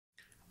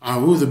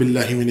أعوذ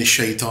بالله من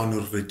الشيطان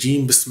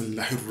الرجيم بسم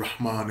الله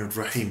الرحمن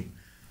الرحيم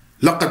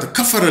لقد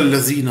كفر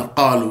الذين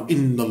قالوا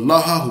إن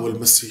الله هو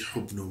المسيح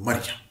ابن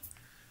مريم.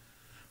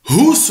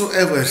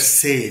 Whosoever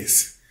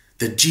says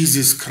that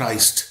Jesus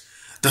Christ,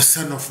 the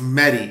son of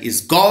Mary,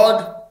 is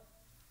God,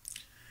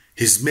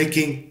 he's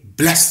making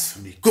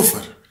blasphemy,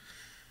 kufr.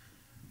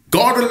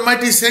 God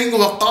Almighty is saying,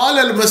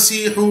 وَقَالَ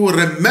الْمَسِيحُ,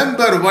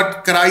 remember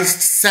what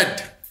Christ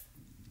said.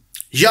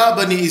 Ya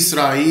Bani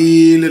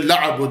Israel,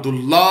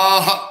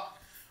 la'abudullah,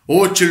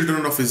 O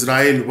children of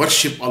Israel,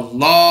 worship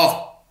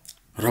Allah,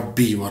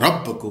 Rabbi wa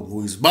Rabbakum,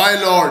 who is my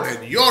Lord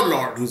and your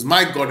Lord, who is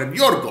my God and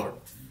your God.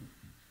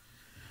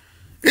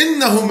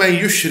 Innahu man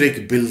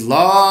yushrik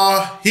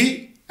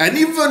billahi, and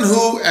even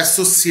who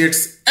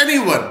associates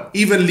anyone,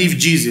 even leave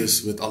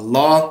Jesus with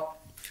Allah,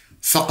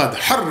 faqad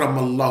harram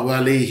Allahu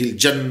alayhi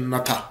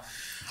al-jannata,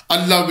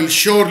 Allah will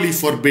surely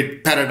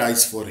forbid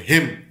paradise for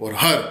him or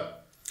her.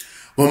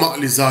 وَمَأْ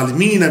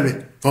لِظَالِمِينَ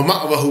مِنْ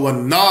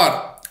فَمَأْوَهُ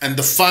النَّارِ, and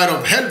the fire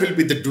of hell will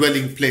be the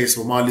dwelling place.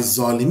 وَمَا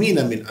لِلظَّالِمِينَ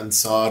مِنْ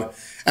أَنصَارٍ,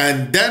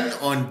 and then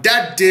on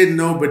that day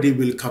nobody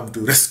will come to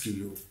rescue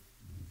you.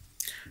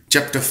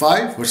 Chapter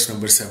 5, verse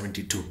number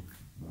 72.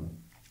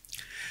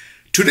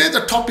 Today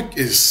the topic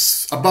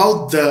is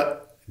about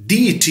the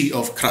deity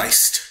of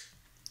Christ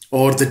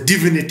or the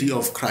divinity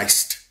of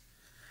Christ.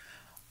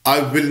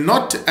 I will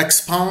not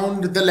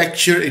expound the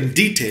lecture in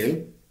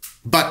detail,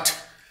 but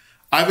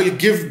I will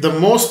give the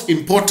most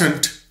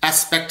important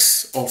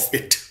aspects of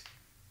it.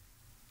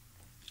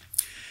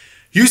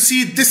 You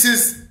see, this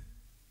is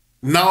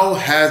now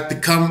has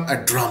become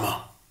a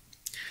drama.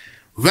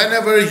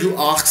 Whenever you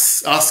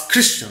ask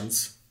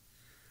Christians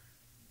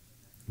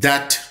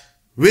that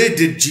where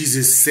did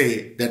Jesus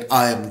say that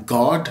I am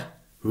God?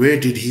 Where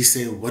did he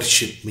say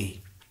worship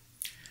me?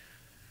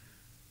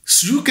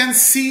 So you can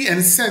see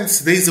and sense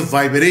there is a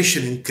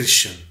vibration in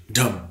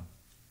Christendom.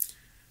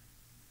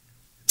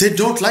 They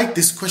don't like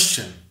this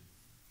question.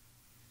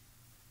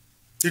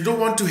 They don't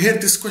want to hear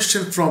this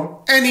question from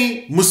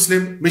any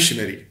Muslim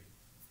missionary.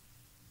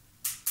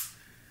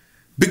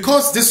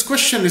 Because this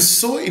question is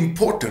so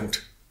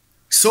important,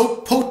 so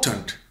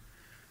potent,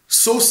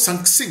 so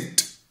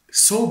succinct,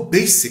 so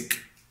basic,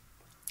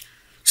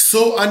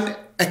 so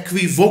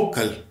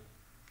unequivocal,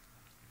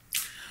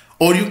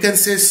 or you can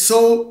say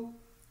so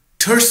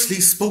tersely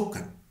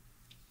spoken,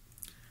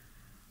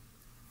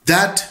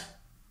 that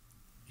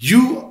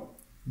you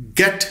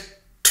get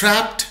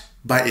trapped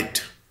by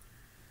it,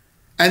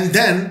 and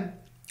then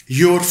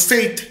your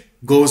faith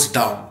goes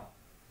down.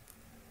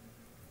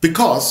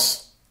 Because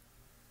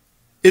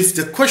if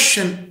the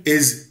question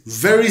is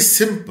very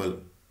simple,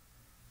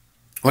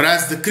 or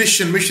as the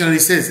Christian missionary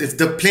says, if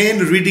the plain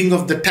reading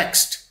of the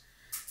text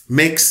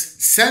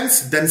makes sense,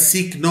 then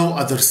seek no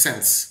other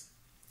sense.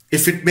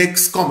 If it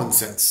makes common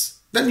sense,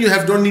 then you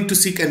don't need to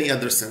seek any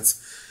other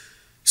sense.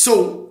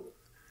 So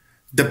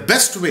the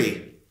best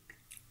way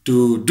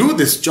to do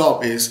this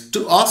job is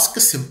to ask a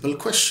simple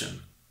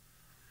question.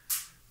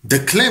 The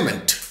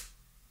claimant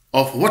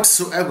of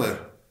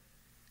whatsoever,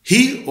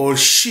 he or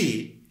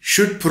she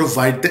should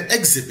provide the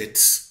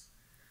exhibits.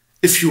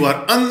 If you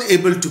are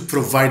unable to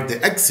provide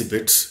the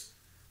exhibits,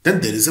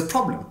 then there is a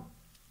problem.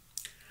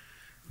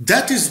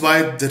 That is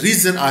why the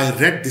reason I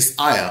read this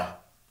ayah,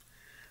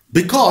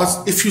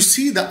 because if you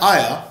see the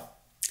ayah,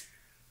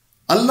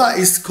 Allah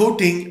is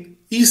quoting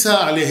Isa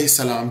alayhi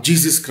salam,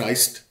 Jesus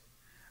Christ,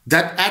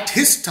 that at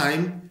his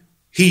time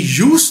he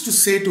used to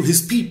say to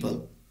his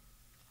people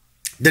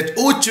that,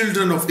 O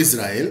children of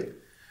Israel,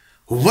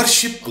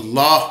 worship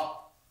Allah,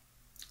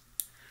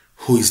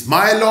 who is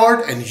my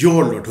Lord and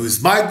your Lord, who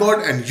is my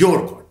God and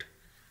your God.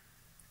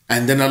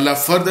 And then Allah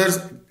further,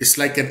 it's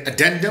like an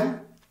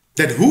addendum,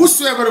 that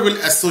whosoever will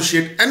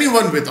associate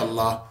anyone with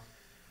Allah,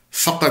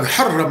 فَقَدْ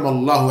حَرَّمَ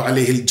اللَّهُ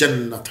عَلَيْهِ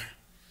الْجَنَّةِ,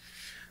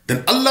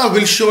 then Allah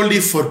will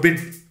surely forbid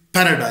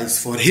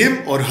paradise for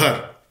him or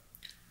her.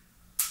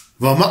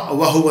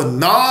 وَمَأْوَهُ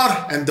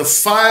النَّارِ, and the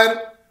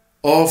fire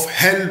of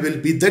hell will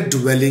be the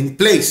dwelling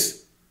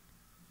place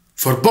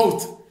for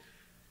both,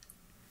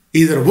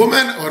 either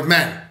woman or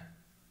man.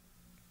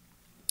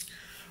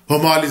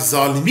 وَمَا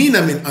لِلظَّالِمِينَ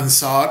مِنْ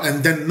أَنصَارٍ,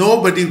 and then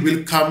nobody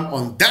will come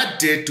on that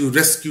day to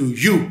rescue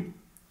you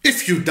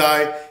if you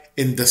die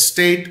in the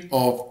state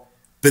of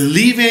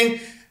believing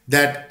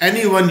that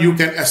anyone you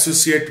can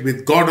associate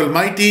with God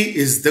Almighty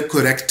is the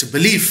correct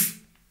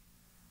belief.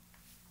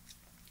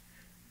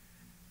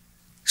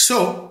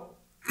 So,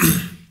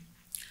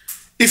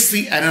 if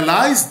we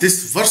analyze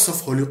this verse of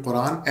Holy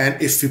Quran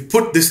and if we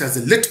put this as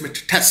a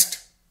litmus test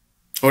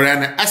or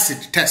an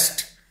acid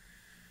test,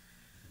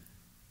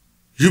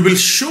 you will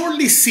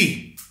surely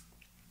see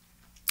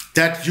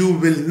that you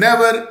will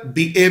never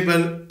be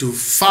able to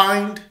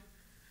find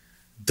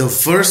the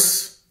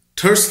verse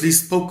tersely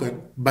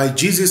spoken by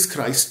Jesus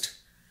Christ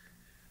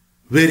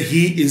where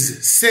he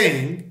is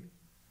saying,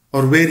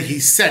 or where he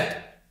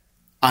said,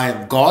 I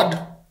am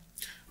God,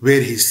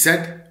 where he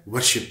said,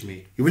 worship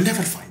me. You will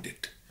never find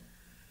it.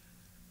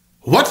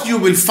 What you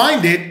will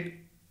find it,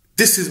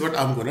 this is what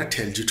I'm going to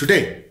tell you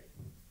today.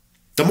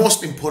 The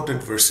most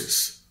important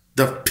verses.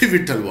 the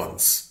pivotal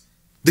ones.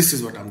 This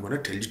is what I'm going to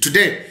tell you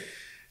today.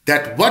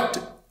 That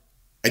what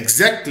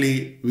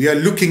exactly we are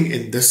looking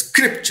in the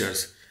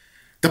scriptures.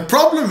 The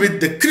problem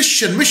with the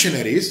Christian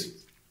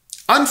missionaries,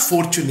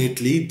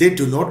 unfortunately, they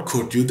do not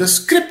quote you the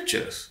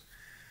scriptures.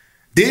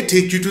 They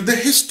take you to the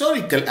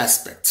historical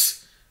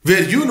aspects,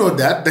 where you know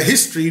that the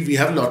history, we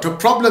have a lot of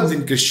problems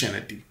in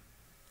Christianity.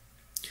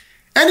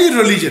 Any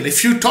religion,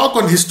 if you talk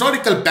on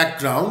historical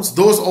backgrounds,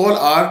 those all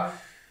are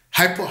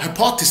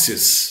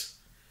hypotheses.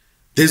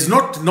 There's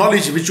not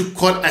knowledge which you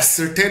call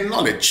ascertained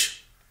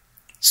knowledge.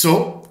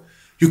 So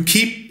you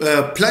keep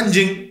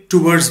plunging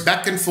towards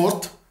back and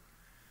forth,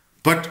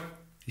 but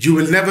you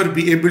will never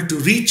be able to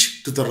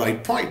reach to the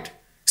right point.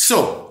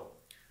 So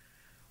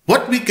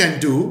what we can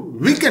do,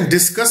 we can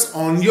discuss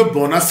on your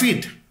bona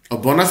fide or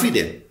bona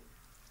fide,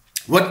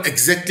 what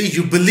exactly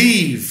you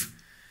believe.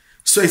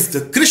 So if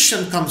the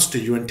Christian comes to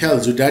you and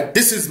tells you that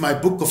this is my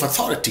book of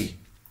authority,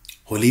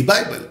 Holy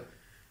Bible,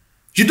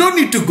 you don't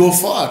need to go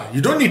far.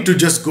 You don't need to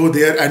just go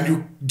there and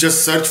you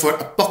just search for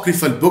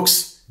apocryphal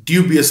books,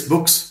 dubious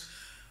books,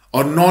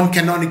 or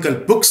non-canonical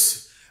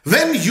books.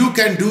 When you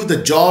can do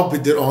the job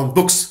with your own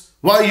books,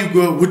 why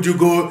would you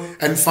go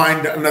and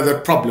find another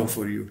problem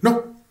for you?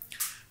 No.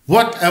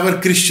 Whatever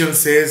Christian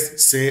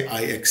says, say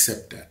I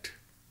accept that.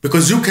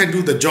 Because you can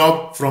do the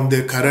job from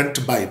the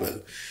current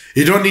Bible.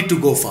 You don't need to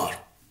go far.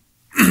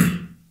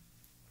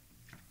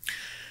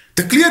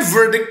 The clear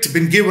verdict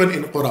been given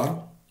in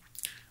Quran,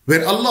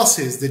 where Allah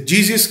says that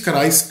Jesus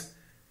Christ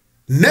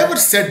never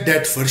said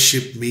that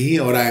worship me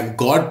or I am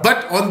God,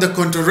 but on the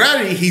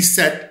contrary, he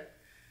said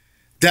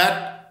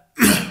that,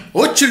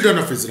 O children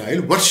of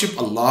Israel, worship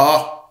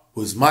Allah,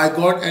 who is my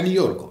God and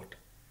your God.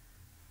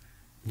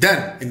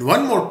 Then in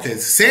one more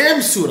place,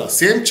 same surah,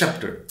 same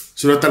chapter,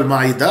 Surah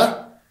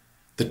Al-Ma'idah,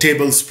 the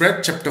table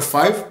spread, chapter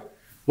 5,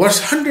 verse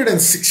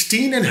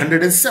 116 and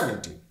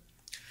 117.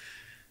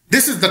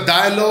 This is the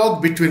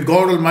dialogue between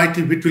God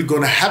Almighty which will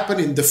going to happen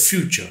in the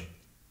future,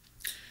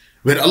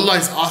 where Allah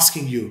is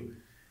asking you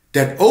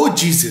that, oh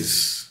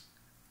Jesus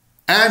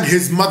and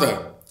his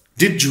mother,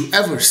 did you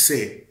ever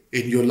say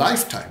in your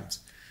lifetimes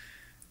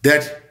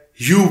that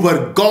you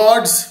were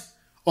gods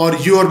or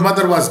your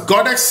mother was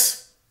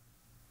goddess?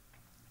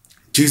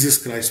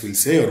 Jesus Christ will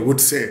say or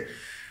would say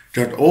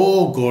that,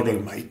 oh God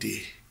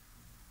Almighty,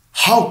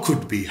 how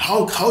could be?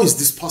 How is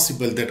this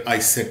possible that I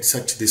said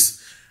such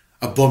this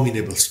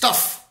abominable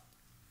stuff?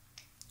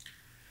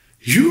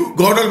 You,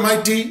 God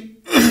Almighty,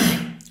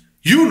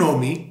 you know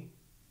me,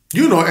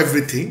 you know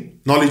everything,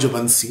 knowledge of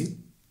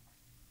unseen.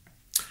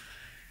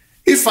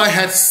 If I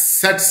had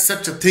said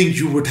such a thing,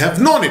 you would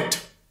have known it.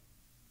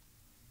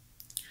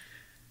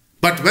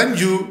 But when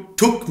you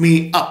took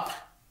me up,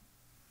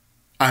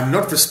 I'm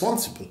not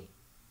responsible.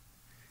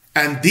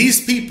 And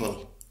these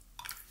people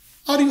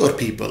are your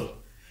people.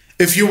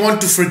 If you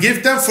want to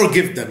forgive them,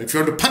 forgive them. If you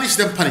want to punish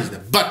them, punish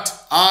them.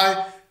 But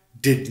I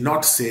did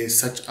not say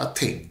such a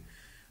thing.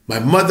 My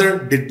mother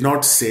did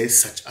not say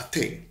such a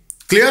thing.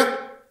 Clear?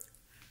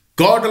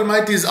 God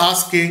Almighty is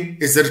asking,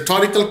 is a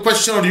rhetorical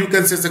question, or you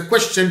can say it's a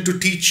question to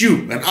teach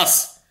you and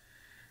us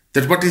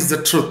that what is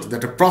the truth,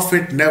 that a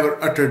prophet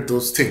never uttered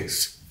those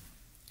things.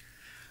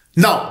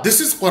 Now,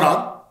 this is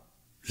Quran.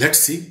 Let's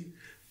see.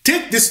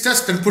 Take this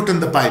test and put in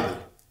the Bible.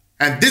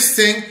 And this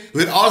thing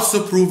will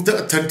also prove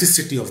the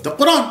authenticity of the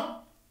Quran.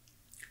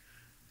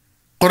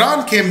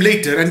 Quran came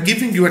later and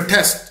giving you a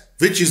test,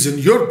 which is in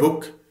your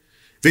book,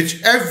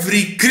 which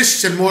every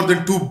Christian, more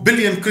than 2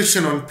 billion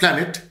Christian on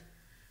planet,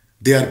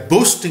 they are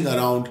boasting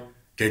around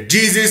that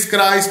Jesus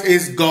Christ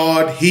is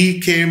God.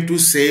 He came to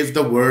save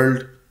the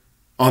world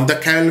on the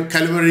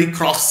Calvary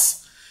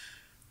cross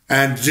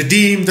and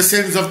redeem the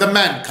sins of the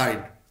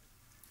mankind.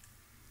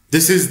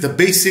 This is the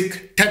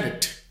basic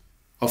tenet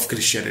of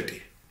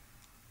Christianity.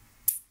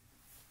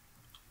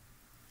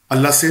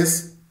 Allah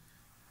says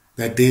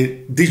that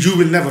you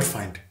will never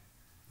find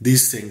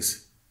these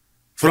things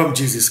from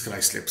Jesus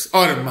Christ's lips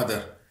or a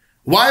mother.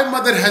 Why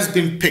mother has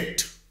been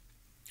picked?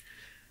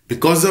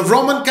 Because of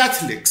Roman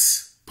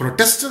Catholics.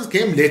 Protestants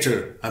came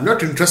later. I'm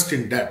not interested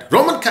in that.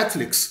 Roman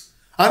Catholics,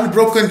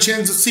 unbroken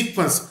chains of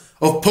sequence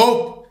of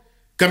Pope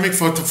coming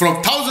from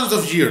thousands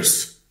of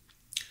years.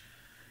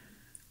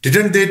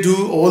 Didn't they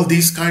do all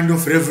these kind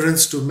of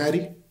reverence to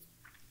Mary?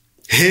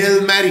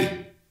 Hail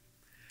Mary,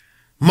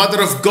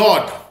 Mother of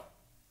God.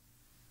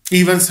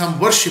 Even some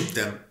worship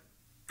them.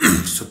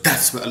 So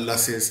that's why Allah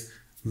says,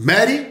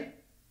 Mary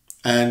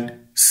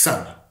and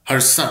son, her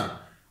son,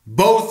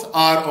 both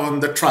are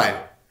on the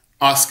trial,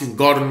 asking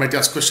God Almighty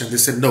ask question. They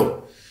said,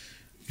 no,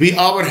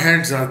 our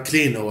hands are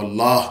clean, O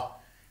Allah.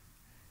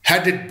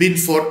 Had it been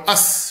for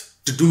us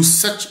to do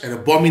such an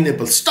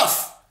abominable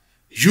stuff,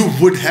 you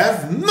would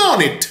have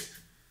known it.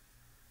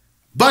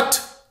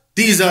 But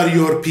these are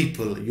your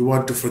people. You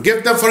want to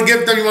forgive them,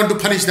 forgive them. You want to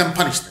punish them,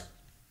 punish them.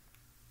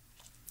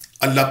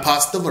 Allah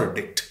passed the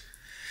verdict.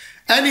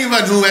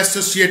 Anyone who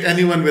associates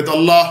anyone with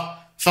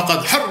Allah,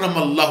 فَقَدْ حَرَّمَ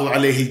اللَّهُ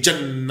عَلَيْهِ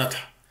الْجَنَّةَ.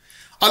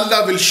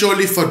 Allah will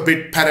surely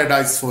forbid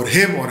paradise for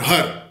him or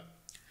her.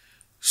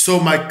 So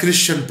my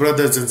Christian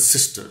brothers and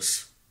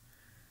sisters,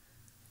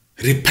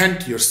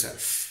 repent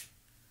yourself.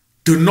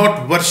 Do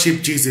not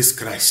worship Jesus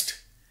Christ.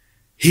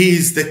 He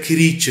is the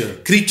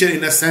creature. Creature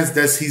in a sense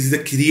that he's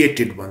the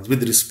created one,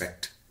 with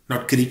respect.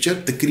 Not creature,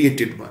 the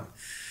created one.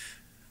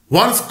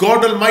 Once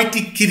God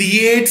Almighty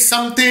creates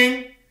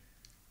something,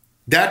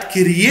 that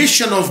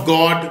creation of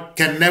God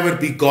can never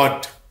be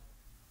God.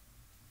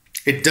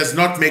 It does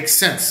not make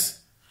sense.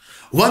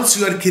 Once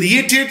you are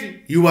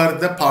created, you are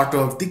the part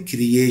of the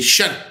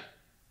creation.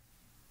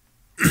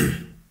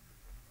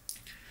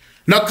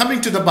 Now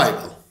coming to the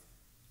Bible.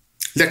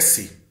 Let's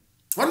see.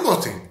 One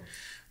more thing.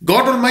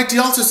 God Almighty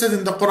also says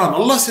in the Quran,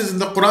 Allah says in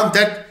the Quran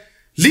that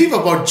leave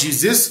about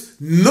Jesus,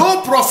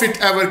 no prophet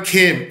ever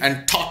came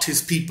and taught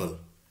his people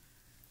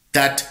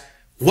that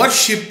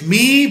worship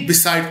me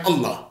beside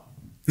Allah.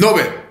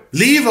 Nowhere.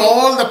 Leave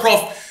all the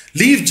prophets.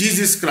 Leave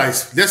Jesus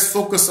Christ. Let's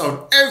focus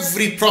on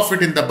every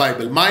prophet in the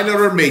Bible,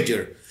 minor or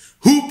major,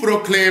 who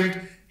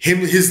proclaimed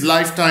his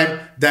lifetime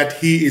that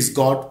he is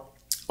God,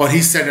 or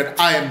he said that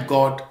I am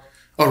God,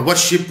 or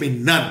worship me.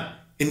 None,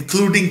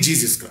 including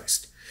Jesus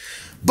Christ.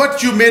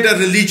 But you made a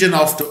religion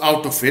out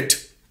of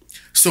it.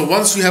 So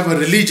once you have a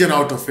religion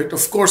out of it,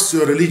 of course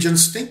your religion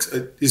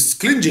is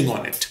clinging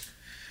on it.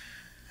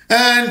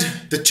 And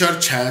the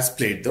church has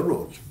played the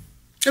role.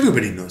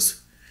 Everybody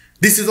knows.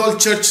 This is all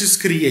church's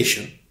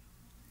creation.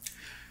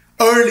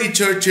 Early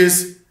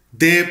churches,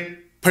 they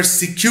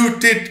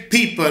persecuted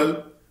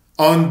people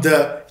on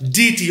the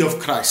deity of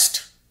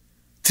Christ.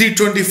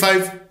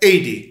 325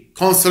 AD,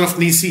 Council of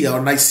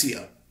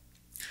Nicaea.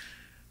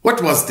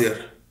 What was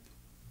there?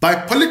 By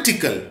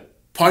political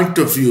point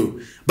of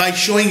view, by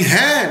showing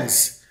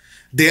hands,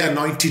 they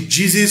anointed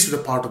Jesus to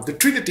the part of the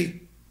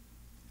Trinity.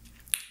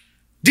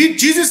 Did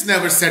Jesus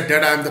never said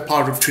that I am the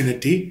part of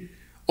Trinity?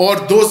 Or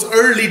those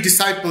early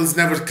disciples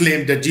never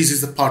claimed that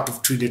Jesus is a part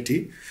of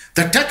Trinity?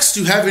 The text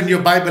you have in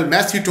your Bible,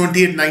 Matthew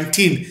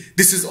 28:19,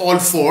 this is all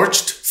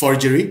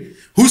forgery.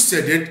 Who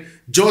said it?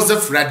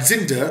 Joseph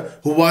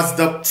Ratzinger, who was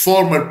the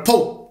former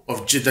Pope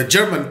of the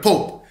German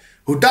Pope,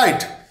 who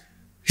died.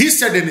 He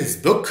said in his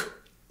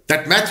book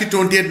that Matthew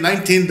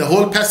 28:19, the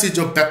whole passage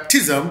of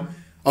baptism,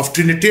 of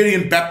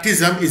Trinitarian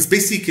baptism, is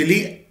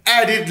basically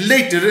added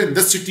later in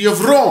the city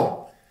of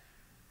Rome.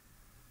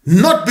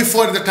 Not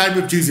before the time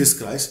of Jesus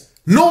Christ.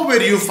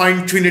 Nowhere you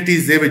find Trinity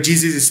is there where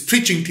Jesus is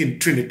preaching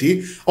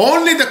Trinity.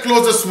 Only the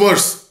closest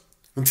verse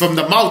from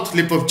the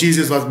lip of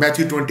Jesus was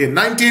Matthew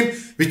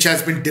 28:19, which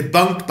has been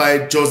debunked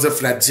by Joseph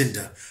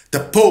Ratzinger.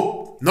 The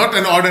Pope, not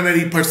an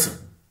ordinary person.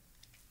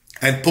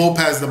 And Pope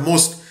has the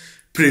most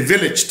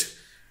privileged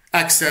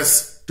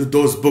access to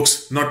those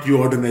books, not you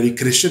ordinary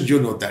Christian, you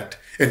know that.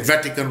 In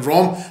Vatican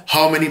Rome,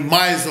 how many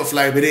miles of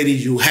library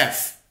you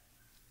have.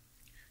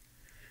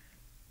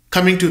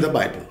 Coming to the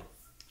Bible.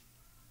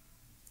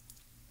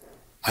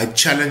 I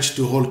challenge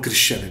to whole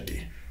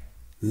Christianity.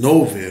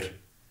 Nowhere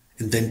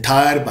in the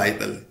entire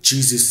Bible,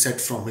 Jesus said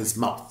from his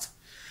mouth,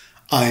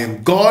 I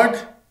am God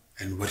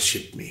and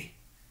worship me.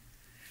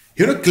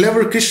 You know,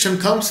 clever Christian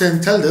comes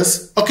and tells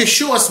us, okay,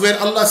 show us where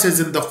Allah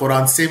says in the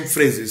Quran, same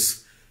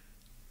phrases.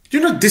 You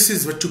know, this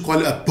is what you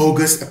call a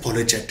bogus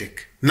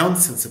apologetic,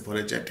 nonsense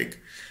apologetic.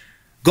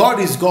 God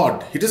is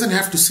God. He doesn't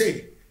have to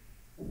say.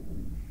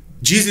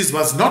 Jesus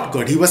was not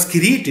God. He was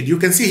created. You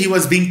can see he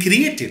was being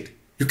created.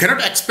 You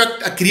cannot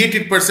expect a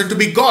created person to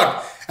be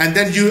God. And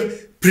then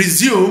you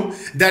presume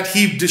that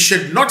he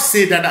should not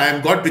say that I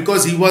am God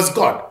because he was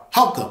God.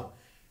 How come?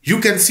 You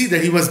can see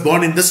that he was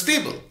born in the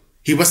stable.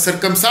 He was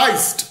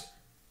circumcised.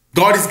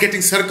 God is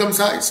getting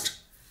circumcised.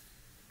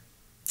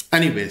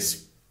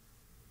 Anyways.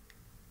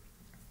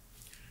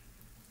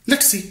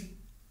 Let's see.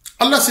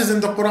 Allah says in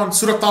the Quran,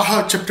 Surah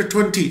Taha, chapter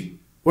 20,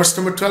 verse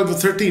number 12 to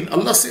 13.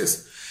 Allah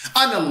says,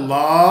 An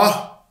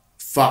Allah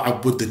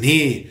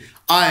fa'abudni.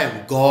 I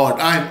am God,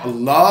 I am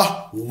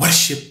Allah,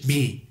 worship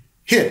me.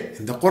 Here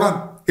in the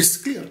Quran, it's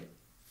clear.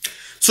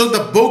 So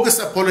the bogus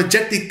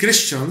apologetic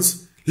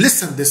Christians,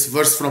 listen this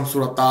verse from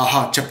Surah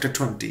Taha, chapter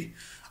 20.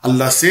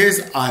 Allah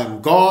says, I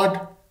am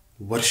God,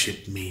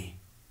 worship me.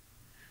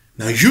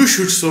 Now you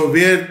should show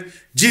where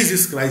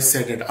Jesus Christ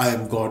said that I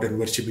am God and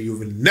worship me. You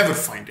will never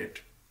find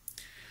it.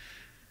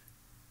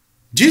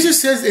 Jesus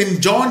says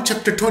in John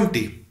chapter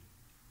 20,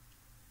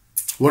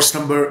 verse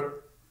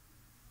number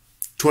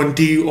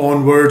 20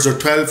 onwards or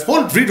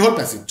 12, read whole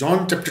passage,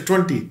 John chapter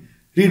 20,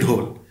 read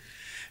whole.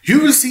 You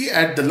will see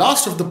at the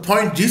last of the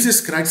point, Jesus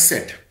Christ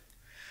said,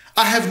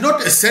 I have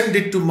not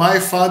ascended to my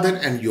Father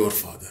and your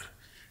Father,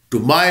 to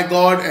my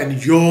God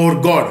and your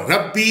God,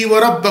 Rabbi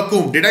wa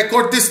Rabbakum. Did I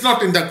quote this?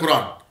 Not in the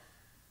Quran.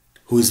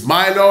 Who is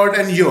my Lord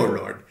and your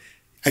Lord.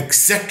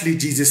 Exactly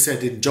Jesus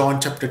said in John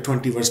chapter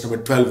 20, verse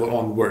number 12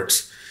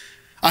 onwards.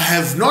 I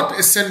have not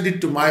ascended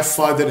to my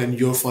Father and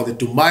your Father,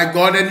 to my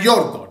God and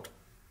your God.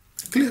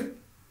 Clear?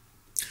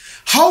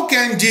 How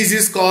can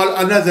Jesus call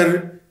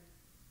another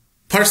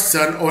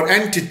person or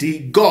entity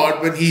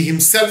God when he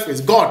himself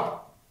is God?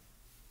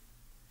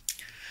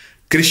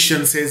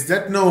 Christian says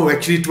that no,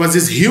 actually it was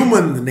his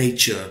human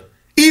nature.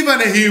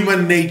 Even a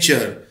human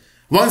nature.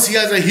 Once he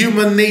has a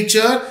human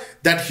nature,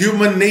 that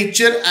human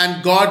nature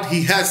and God,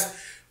 he has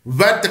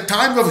At the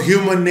time of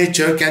human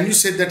nature, can you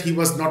say that he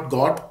was not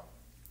God?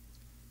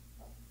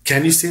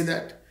 Can you say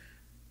that?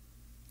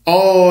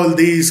 All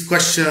these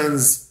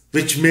questions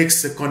which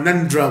makes a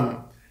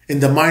conundrum in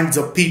the minds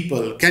of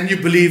people. Can you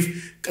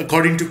believe,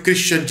 according to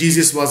Christian,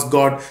 Jesus was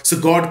God? So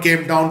God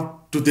came down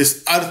to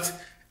this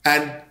earth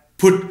and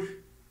put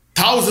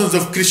thousands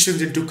of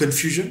Christians into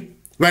confusion.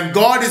 When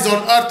God is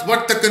on earth,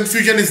 what the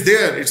confusion is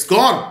there? It's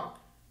gone.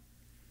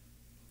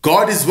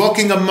 God is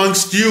walking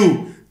amongst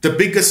you. The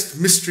biggest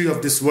mystery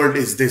of this world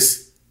is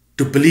this,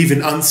 to believe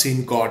in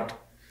unseen God.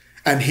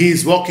 And he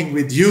is walking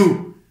with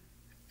you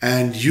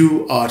and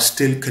you are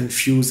still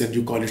confused and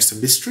you call it a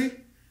mystery?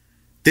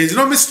 There is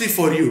no mystery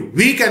for you.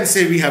 We can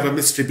say we have a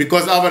mystery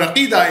because our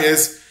aqidah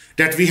is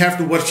that we have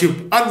to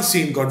worship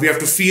unseen God. We have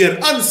to fear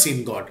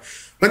unseen God.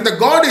 When the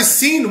God is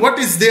seen, what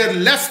is there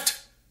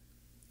left?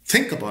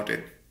 Think about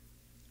it.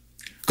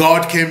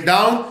 God came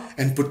down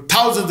and put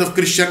thousands of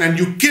Christians and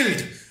you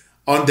killed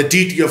on the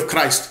deity of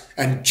Christ.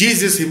 And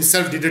Jesus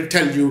himself didn't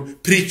tell you,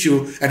 preach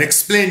you and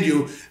explain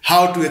you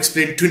how to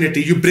explain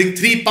Trinity. You bring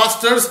three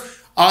pastors,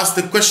 ask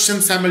the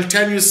question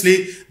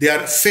simultaneously, they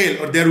are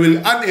fail or they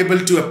will unable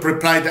to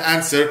reply the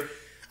answer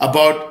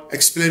about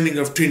explaining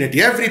of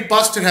Trinity. Every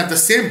pastor has the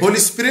same Holy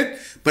Spirit,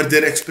 but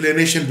their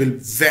explanation will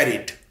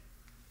vary.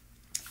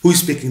 Who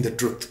is speaking the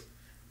truth?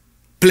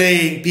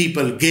 Playing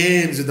people,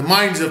 games with the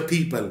minds of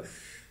people,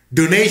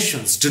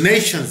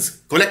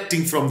 donations,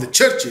 collecting from the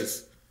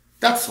churches.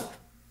 That's all.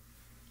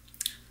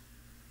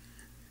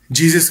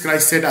 Jesus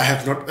Christ said, I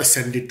have not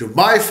ascended to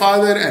my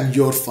Father and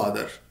your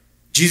Father.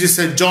 Jesus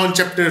said, John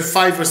chapter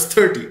 5 verse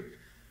 30,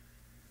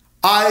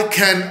 I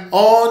can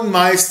on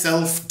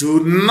myself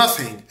do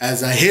nothing.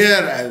 As I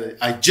hear,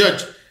 I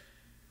judge,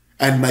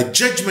 and my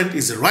judgment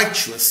is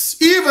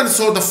righteous. Even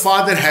so the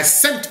Father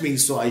has sent me,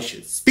 so I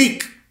should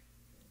speak.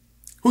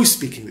 Who is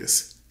speaking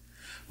this?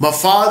 My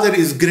Father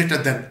is greater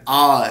than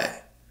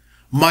I.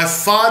 My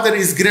Father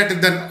is greater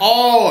than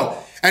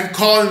all, and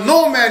call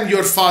no man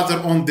your father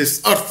on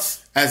this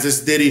earth, as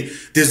is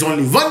there's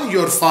only one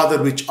your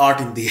Father which art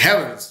in the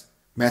heavens.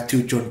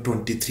 Matthew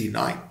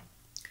 23:9.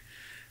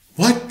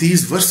 What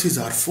these verses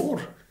are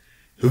for?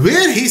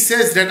 Where he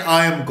says that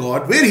I am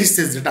God, where he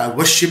says that I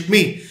worship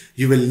me,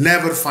 you will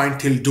never find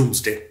till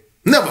doomsday.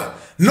 Never.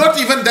 Not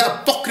even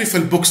the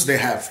apocryphal books they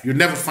have. You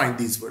never find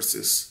these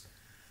verses.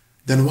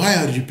 Then why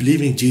are you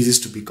believing Jesus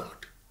to be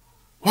God?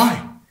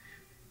 Why?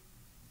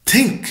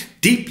 Think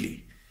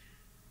deeply.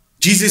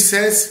 Jesus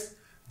says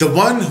the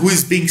one who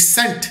is being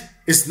sent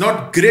is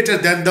not greater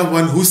than the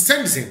one who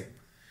sends him.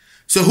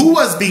 So who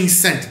was being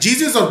sent?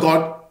 Jesus or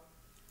God?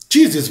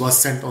 Jesus was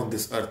sent on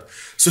this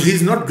earth. So he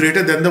is not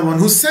greater than the one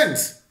who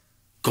sends.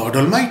 God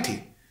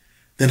Almighty.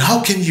 Then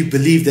how can you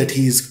believe that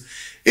he is?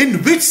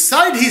 In which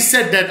side he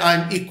said that I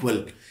am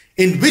equal?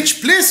 In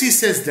which place he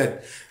says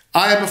that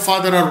I am a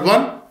Father or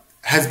one?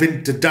 Has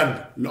been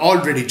done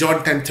already.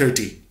 John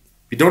 10:30.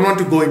 We don't want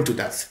to go into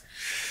that.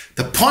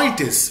 The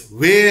point is,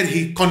 where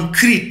he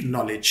concrete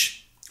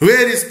knowledge?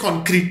 Where is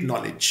concrete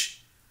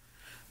knowledge?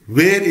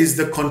 Where is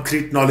the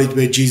concrete knowledge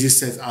where Jesus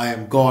says, I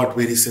am God,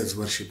 where he says,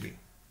 worship me?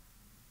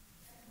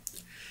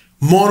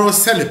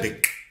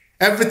 Monosyllabic.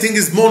 Everything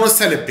is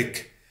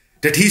monosyllabic.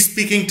 That he's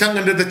speaking tongue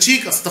under the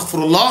cheek,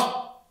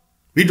 astaghfirullah.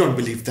 We don't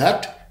believe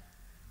that.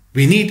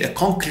 We need a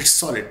concrete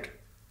solid.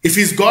 If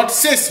he's God,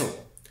 say so.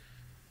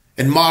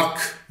 And Mark,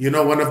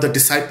 one of the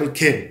disciples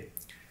came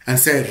and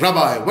said,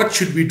 Rabbi, what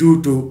should we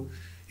do to,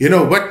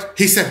 what?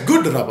 He said,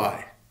 good,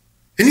 Rabbi.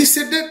 And he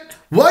said that,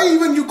 why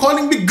even you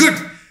calling me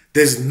good?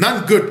 There's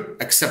none good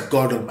except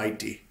God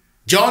Almighty.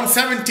 John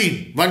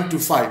 17,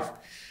 1-5.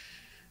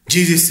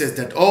 Jesus says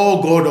that,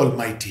 oh God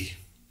Almighty,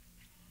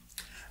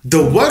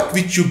 the work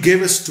which you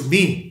gave us to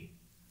me,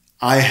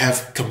 I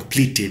have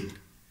completed.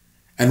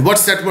 And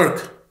what's that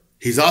work?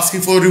 He's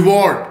asking for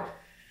reward.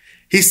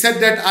 He said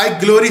that I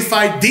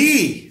glorify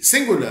thee,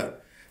 singular,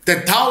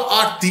 that thou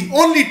art the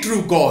only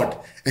true God,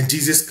 and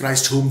Jesus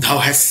Christ whom thou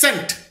hast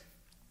sent.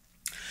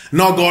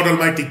 Now God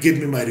Almighty, give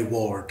me my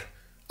reward.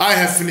 I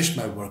have finished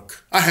my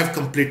work. I have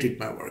completed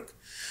my work.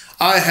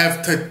 I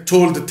have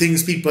told the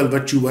things, people,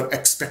 what you were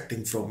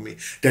expecting from me.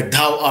 That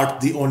thou art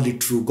the only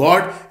true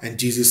God, and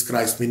Jesus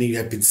Christ, meaning you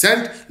have been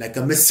sent like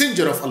a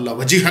messenger of Allah.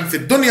 وَجِيهًا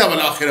فِي الدُّنْيَا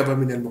وَالْآخِرَةِ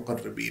وَمِنَ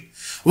الْمُقَرَّبِينَ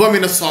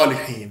وَمِنَ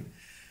الصَّالِحِينَ.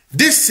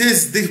 This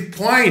is the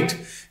point.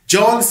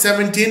 John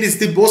 17 is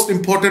the most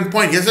important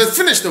point. He has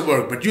finished the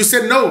work, but you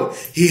said no.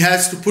 He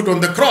has to put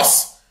on the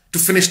cross to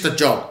finish the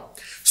job.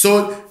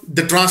 So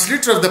the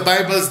translator of the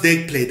Bibles,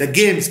 they play the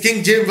games.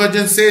 King James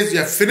Version says you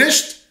have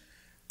finished,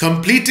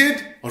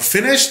 completed or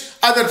finished.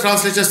 Other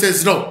translation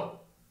says no,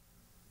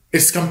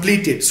 it's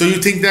completed. So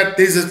you think that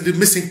the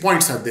missing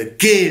points are there.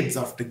 Games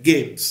after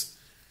games.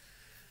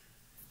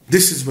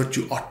 This is what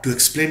you ought to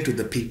explain to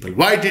the people.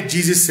 Why did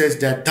Jesus say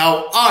that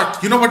thou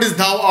art? You know what is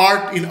thou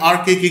art in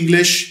archaic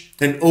English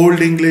and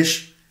Old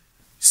English?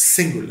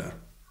 Singular.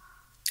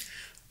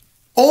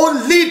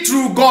 Only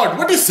true God.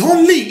 What is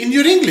only in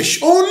your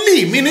English?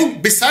 Only,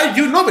 meaning beside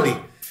you, nobody.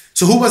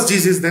 So who was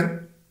Jesus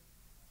then?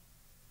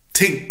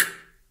 Think.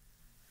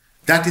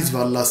 That is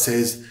what Allah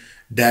says,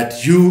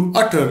 that you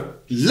utter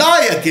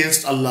lie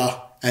against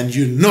Allah and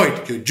you know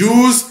it. Your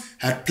Jews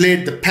had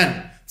played the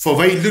pen.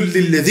 فَوَيْلٌ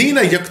لِلَّذِينَ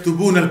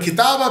يَكْتُبُونَ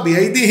الْكِتَابَ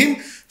بِأَيْدِهِمْ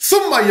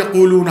ثُمَّ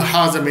يَقُولُونَ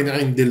هَذَا مِنْ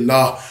عِنْدِ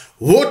اللَّهِ.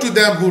 Woe to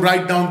them who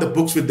write down the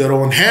books with their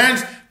own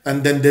hands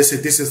and then they say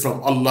this is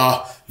from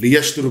Allah,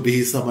 لِيَشْتُرُوا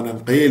بِهِ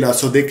ثَمَنًا قَلِيلًا,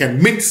 so they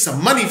can mint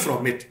some money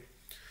from it.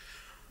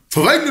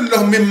 فَوَيْلٌ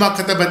لَهُمْ مِمَّا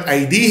كَتَبَتْ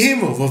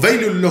أَيْدِيهِمْ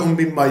وَوَيْلٌ لَهُمْ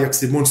مِمَّا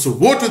يَكْسِبُونَ. So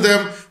woe to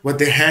them what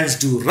their hands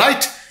do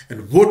right,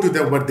 and woe to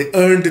them what they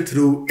earned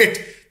through it.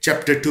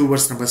 Chapter 2,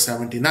 verse number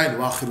 79.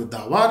 وَآخِرُ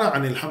دَعْوَانَا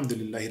عَنِ الْحَمْدُ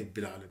لِلَّهِ رَبِّ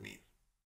الْعَالَمِينَ.